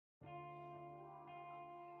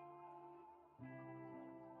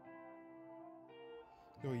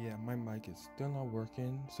So yeah, my mic is still not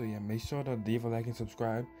working. So yeah, make sure to leave a like and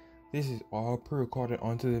subscribe. This is all pre-recorded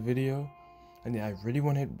onto the video. And yeah, I really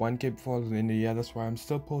want to hit 1K before the end of the year. That's why I'm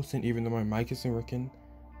still posting even though my mic isn't working.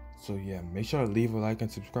 So yeah, make sure to leave a like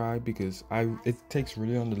and subscribe because it takes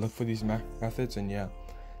really long to look for these methods. And yeah,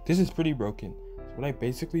 this is pretty broken. So what I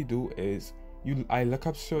basically do is I look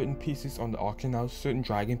up certain pieces on the auction house, certain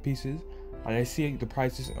dragon pieces, and I see the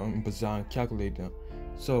prices on Bazaar and calculate them.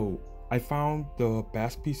 So I found the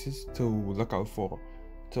best pieces to look out for.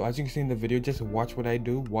 So as you can see in the video, just watch what I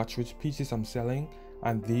do, watch which pieces I'm selling,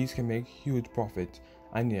 and these can make huge profits.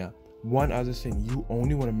 And yeah, one other thing, you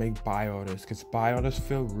only want to make buy orders because buy orders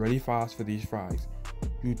fill really fast for these fries.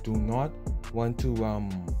 You do not want to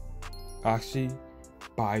actually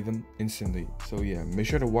buy them instantly. So yeah, make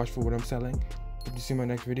sure to watch for what I'm selling. Hope to see my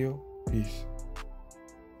next video. Peace.